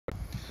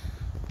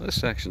This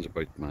section's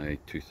about my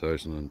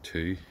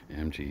 2002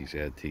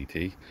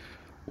 Mgzt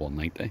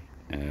 190.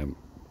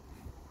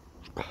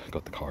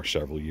 Got the car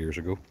several years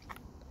ago,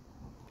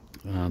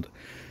 and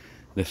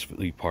this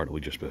part will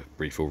be just a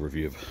brief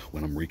overview of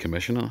when I'm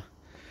recommissioning it.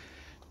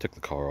 Took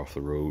the car off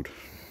the road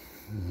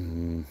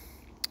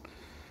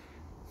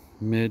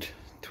mid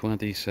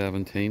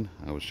 2017.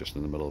 I was just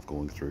in the middle of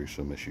going through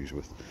some issues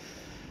with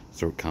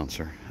throat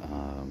cancer.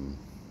 Well,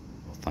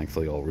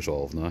 thankfully all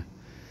resolved now.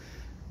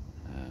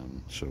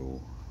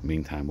 So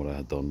meantime, what I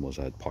had done was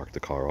I had parked the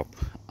car up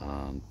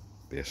and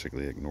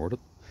basically ignored it.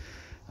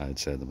 I had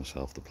said to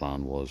myself the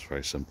plan was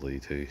very simply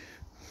to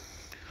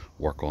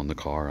work on the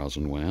car as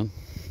and when.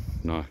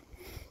 Now,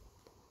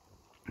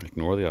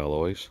 ignore the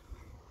alloys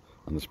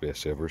and the space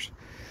savers.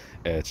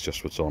 It's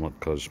just what's on it,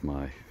 because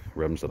my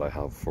rims that I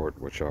have for it,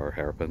 which are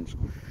hairpins,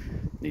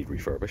 need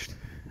refurbished.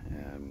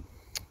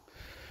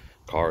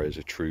 Car is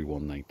a true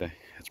 190.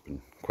 It's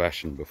been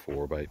questioned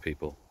before by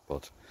people,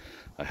 but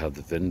I have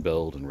the VIN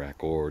build and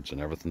records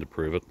and everything to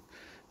prove it.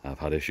 I've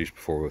had issues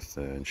before with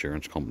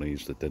insurance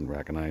companies that didn't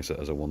recognise it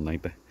as a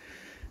 190,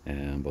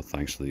 but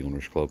thanks to the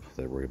Owners Club,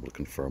 they were able to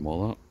confirm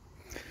all that.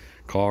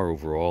 Car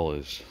overall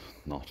is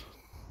not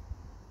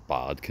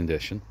bad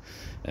condition.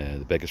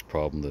 The biggest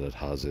problem that it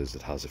has is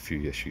it has a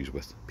few issues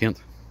with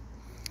paint.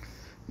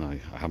 Now,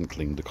 I haven't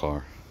cleaned the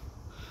car,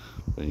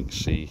 but you can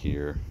see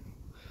here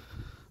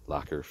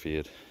lacquer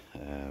fade.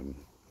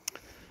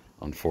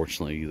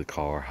 Unfortunately, the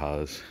car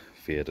has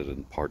faded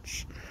in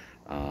parts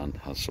and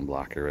has some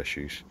lacquer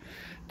issues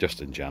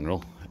just in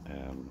general.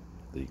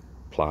 The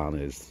plan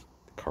is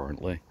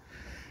currently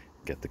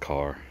get the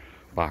car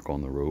back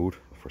on the road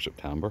for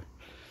September,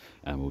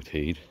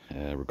 MOT'd,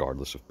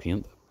 regardless of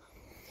paint.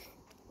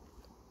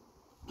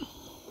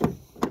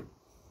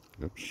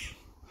 Oops.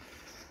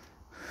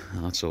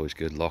 And that's always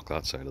good. Lock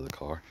that side of the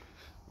car.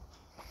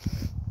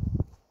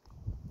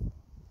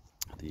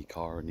 The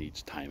car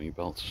needs timing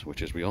belts,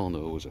 which, as we all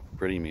know, is a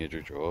pretty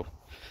major job.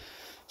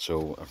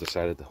 So I've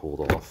decided to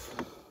hold off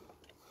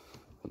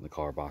putting the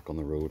car back on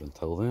the road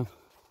until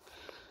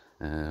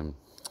then.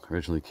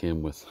 Originally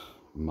came with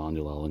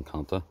manual Allen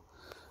Canta. As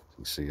you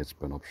can see, it's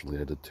been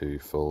upgraded to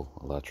full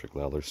electric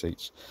leather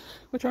seats,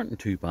 which aren't in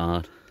too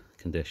bad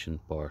condition,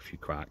 bar a few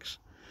cracks.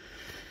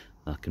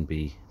 That can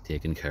be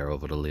taken care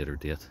of at a later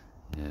date.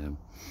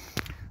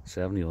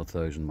 70 odd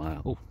thousand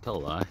miles. Oh, tell a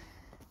lie.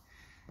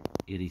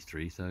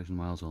 83,000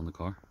 miles on the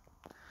car.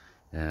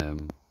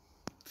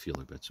 Few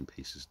other bits and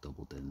pieces,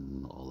 double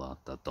din, all that.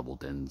 That double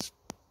din's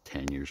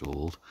 10 years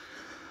old.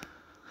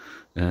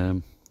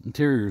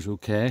 Interior's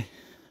okay.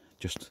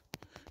 Just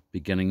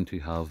beginning to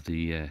have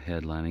the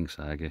headlining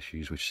sag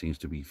issues, which seems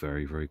to be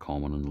very, very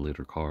common in the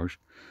later cars.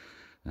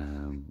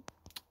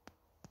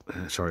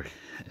 Sorry,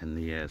 in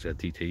the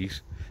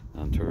ZTTs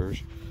and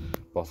Tours,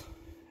 but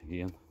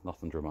again,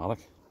 nothing dramatic.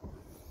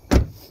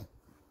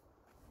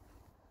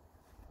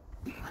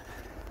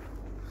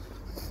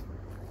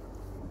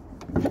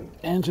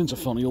 Engine's a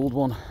funny old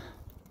one.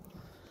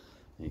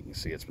 You can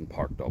see it's been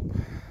parked up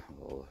with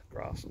all the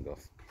grass and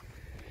guff.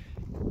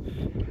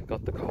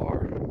 Got the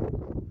car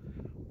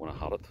when I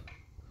had it.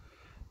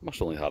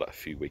 Must only had it a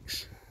few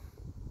weeks.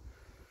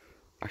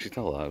 Actually,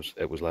 tell that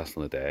it was less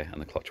than a day,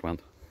 and the clutch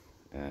went.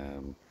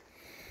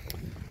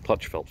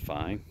 Clutch felt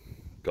fine.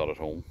 Got it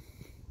home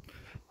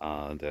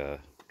and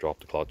dropped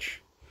the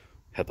clutch,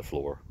 hit the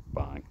floor,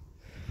 bang.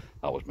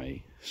 That was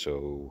me.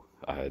 So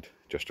I had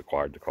just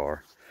acquired the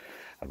car.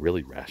 I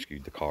really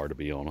rescued the car, to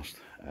be honest.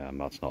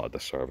 That's not a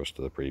disservice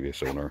to the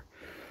previous owner,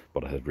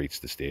 but I had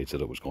reached the stage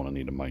that it was going to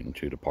need a mountain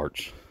to the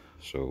parts,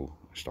 so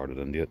I started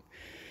into it.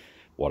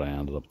 What I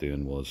ended up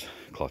doing was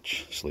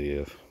clutch,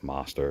 slave,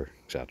 master,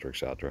 etc,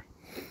 etc.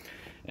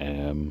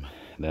 Then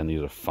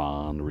needed a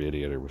fan, the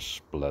radiator was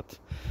split.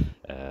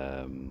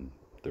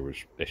 There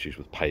was issues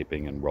with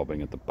piping and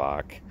rubbing at the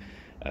back,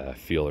 a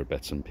few other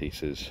bits and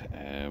pieces.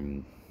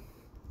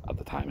 At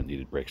the time it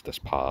needed brakes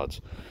disc pads,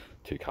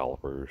 2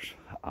 calipers,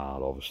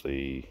 and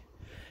obviously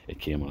it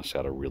came on a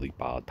set of really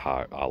bad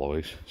tire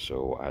alloys,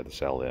 so I had to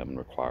sell them and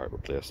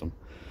replace them.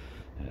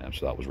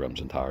 So that was rims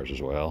and tires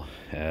as well.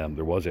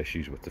 There was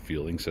issues with the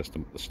fueling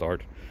system at the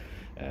start.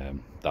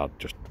 That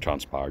just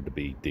transpired to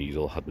be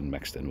diesel had been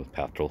mixed in with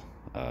petrol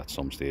at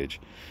some stage.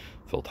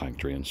 Full tank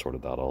drain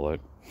sorted that all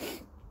out.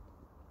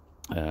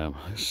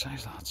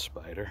 Size that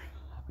spider,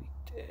 happy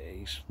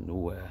days.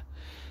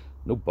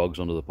 No bugs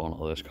under the bonnet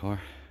of this car.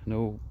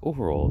 No,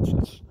 overall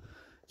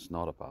it's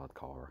not a bad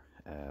car.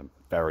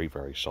 Very,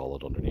 very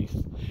solid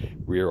underneath.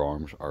 Rear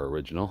arms are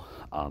original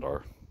and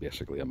are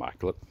basically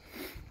immaculate.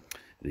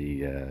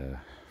 The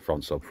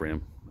front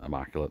subframe,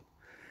 immaculate.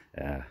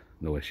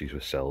 No issues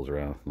with cells or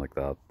anything like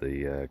that.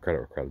 The credit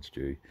where credit's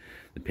due.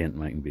 The paint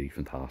might be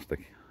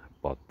fantastic,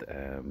 but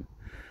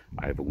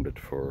I've owned it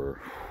for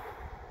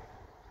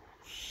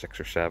 6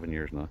 or 7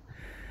 years now,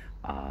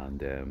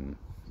 and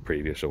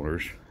previous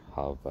owners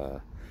have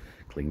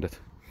cleaned it.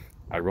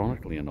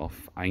 Ironically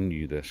enough, I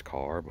knew this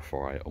car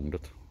before I owned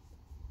it,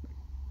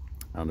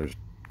 and there's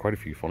quite a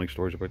few funny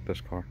stories about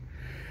this car.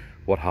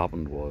 What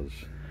happened was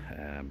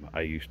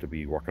I used to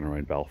be working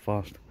around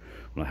Belfast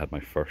when I had my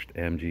first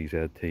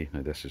Mgzt.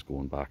 Now this is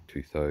going back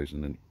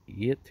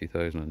 2008,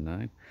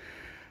 2009.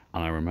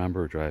 And I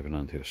remember driving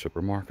into a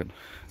supermarket,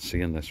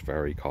 seeing this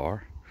very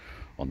car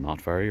on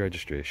that very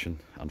registration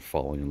and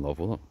falling in love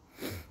with it.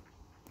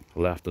 I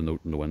left a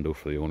note in the window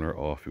for the owner,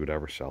 oh, if you would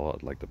ever sell it,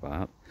 I'd like to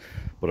buy it.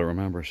 But I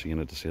remember seeing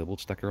a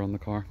disabled sticker on the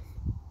car.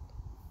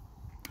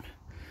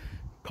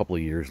 A couple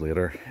of years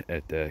later,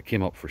 it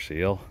came up for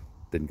sale.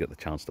 Didn't get the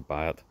chance to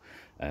buy it.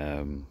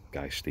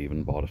 Guy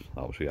Stephen bought it.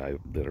 That was who I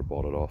later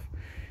bought it off.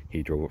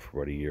 He drove it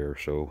for about a year or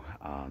so,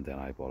 and then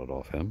I bought it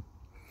off him.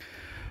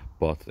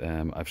 But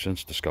I've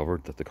since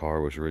discovered that the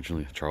car was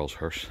originally a Charles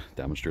Hearst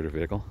demonstrator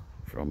vehicle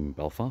from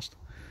Belfast.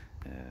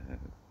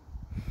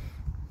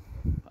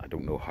 I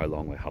don't know how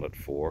long I had it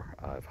for.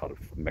 I've had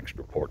mixed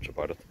reports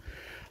about it,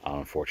 and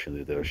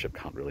unfortunately the dealership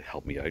can't really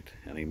help me out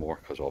anymore,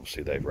 because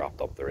obviously they've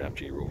wrapped up their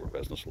MgRover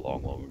business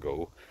long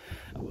ago,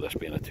 and with this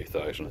being a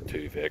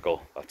 2002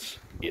 vehicle, that's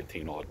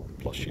 18 odd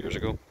plus years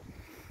ago.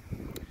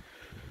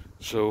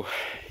 So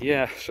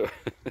yeah, so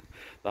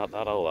that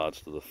all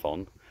adds to the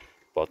fun.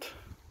 But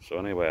so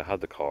anyway, I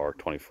had the car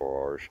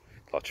 24 hours,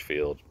 clutch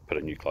failed, put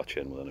a new clutch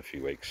in within a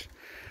few weeks,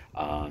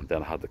 and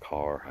then I had the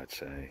car, I'd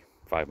say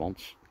 5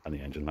 months, and the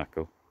engine let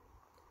go.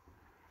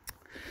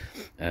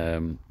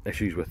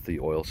 Issues with the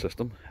oil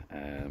system,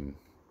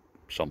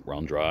 sump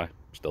ran dry,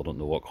 still don't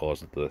know what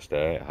caused it to this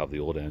day. I have the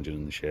old engine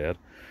in the shed.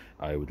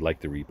 I would like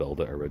to rebuild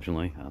it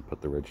originally and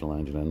put the original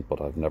engine in, but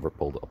I've never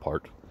pulled it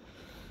apart.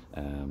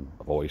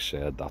 I've always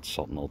said that's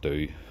something I'll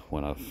do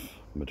when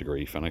I've my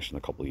degree finished in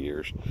a couple of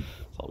years, so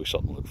that'll be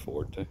something to look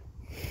forward to.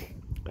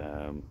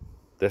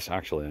 This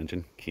actual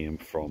engine came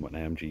from an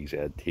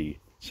Mgzt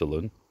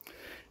saloon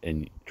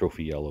in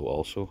trophy yellow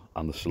also,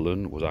 and the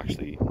saloon was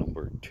actually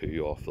number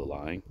 2 off the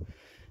line.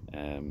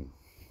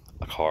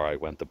 A car I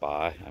went to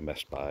buy, I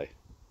missed by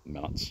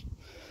minutes.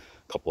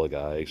 A couple of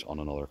guys on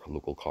another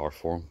local car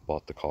forum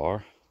bought the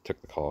car,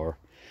 took the car,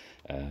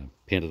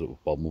 painted it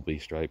with bumblebee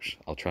stripes.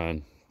 I'll try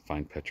and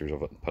find pictures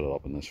of it and put it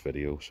up in this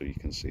video so you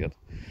can see it.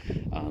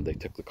 And they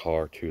took the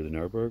car to the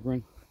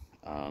Nürburgring,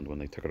 and when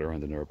they took it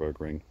around the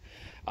Nürburgring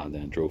and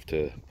then drove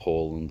to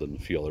Poland and a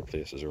few other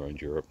places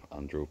around Europe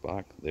and drove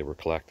back, they were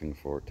collecting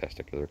for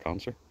testicular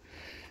cancer.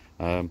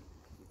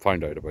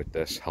 Found out about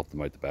this, helped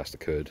them out the best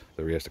I could.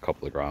 They raised a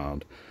couple of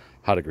grand,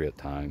 had a great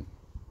time,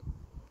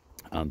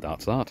 and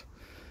that's that.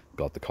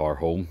 Got the car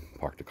home,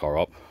 parked the car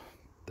up,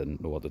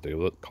 didn't know what to do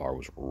with it. The car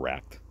was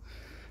wrecked.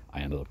 I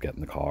ended up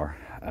getting the car.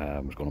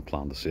 Was going to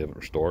plan to save it,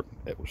 restore it.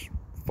 It was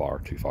far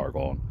too far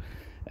gone.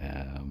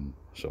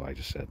 So I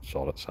just said,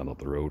 sod it, sent it up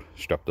the road,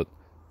 stripped it,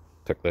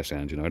 took this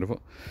engine out of it.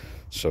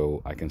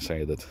 So I can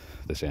say that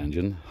this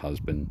engine has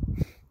been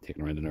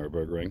taken around the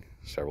Nürburgring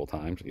several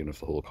times, even if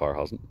the whole car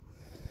hasn't.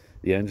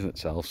 The engine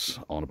itself's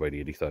on about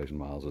 80,000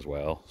 miles as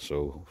well,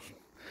 so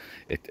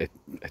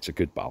it's a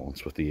good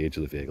balance with the age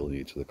of the vehicle and the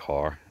age of the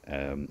car.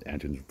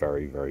 Engine's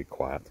very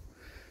quiet.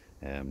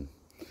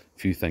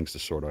 Few things to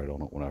sort out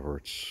on it whenever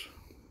it's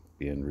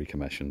being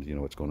recommissioned. You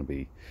know, it's going to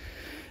be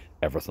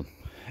everything.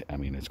 I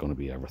mean, it's going to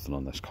be everything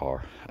on this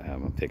car.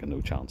 I'm taking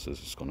no chances.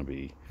 It's going to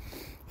be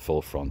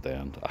full front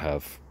end. I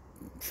have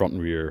front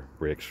and rear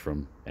brakes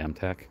from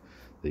Mgzt-t,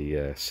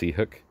 the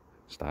C-hook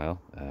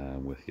style,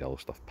 with yellow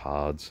stuff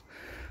pads.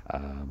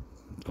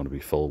 It's going to be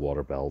full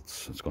water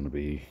belts. It's going to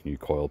be new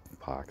coil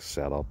packs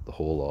set up, the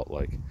whole lot.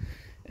 Like,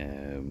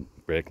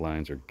 brake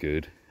lines are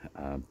good.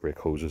 Brake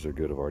hoses are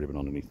good. I've already been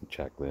underneath and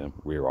checked them.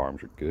 Rear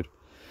arms are good.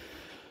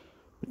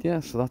 But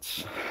yeah, so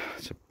that's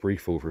a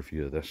brief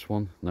overview of this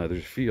one. Now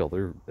there's a few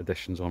other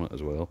additions on it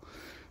as well.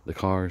 The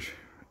car's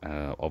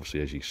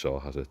obviously, as you saw,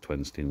 has a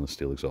twin stainless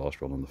steel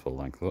exhaust running the full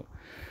length of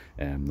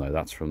it. Now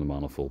that's from the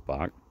manifold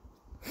back.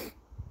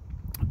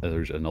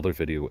 There's another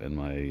video in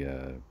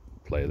my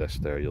playlist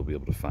there you'll be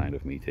able to find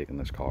of me taking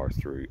this car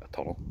through a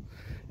tunnel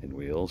in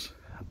Wales.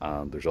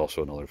 And there's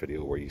also another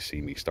video where you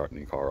see me starting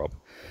the car up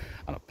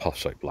and it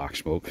puffs out black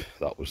smoke.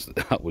 That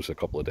was a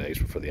couple of days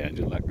before the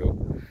engine let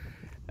go.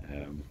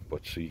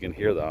 But so you can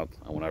hear that,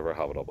 and whenever I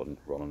have it up and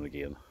running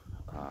again,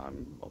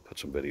 I'll put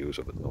some videos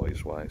of it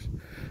noise wise.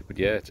 But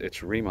yeah, it's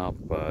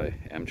remapped by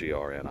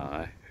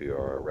MgRover, who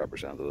are a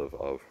representative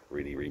of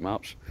Really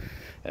Remaps.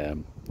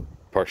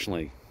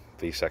 Personally,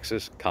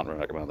 V6s, can't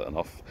recommend it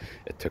enough.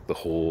 It took the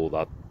whole,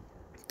 that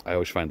I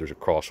always find there's a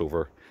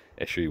crossover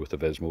issue with the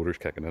Viz motors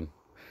kicking in.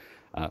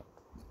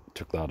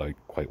 Took that out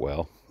quite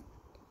well.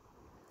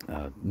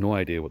 No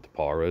idea what the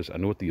power is. I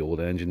know what the old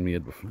engine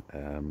made.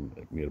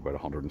 It made about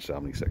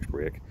 176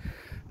 brake,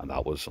 and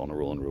that was on the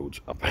rolling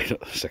roads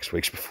about 6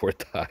 weeks before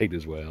it died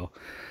as well.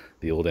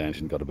 The old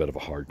engine got a bit of a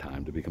hard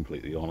time, to be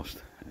completely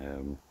honest.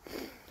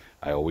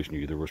 I always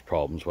knew there was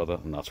problems with it,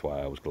 and that's why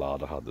I was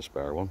glad I had the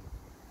spare one.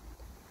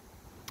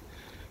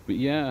 But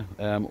yeah,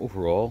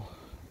 overall,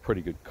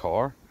 pretty good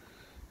car.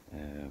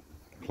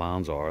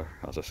 Plans are,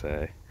 as I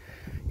say,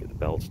 get the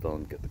belts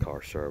done, get the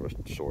car serviced,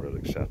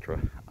 sorted,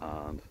 etc.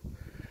 And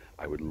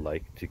I would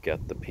like to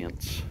get the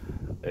paints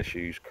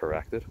issues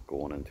corrected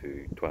going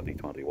into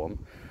 2021.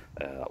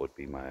 That would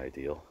be my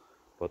ideal.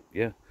 But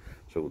yeah,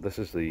 So this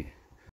is the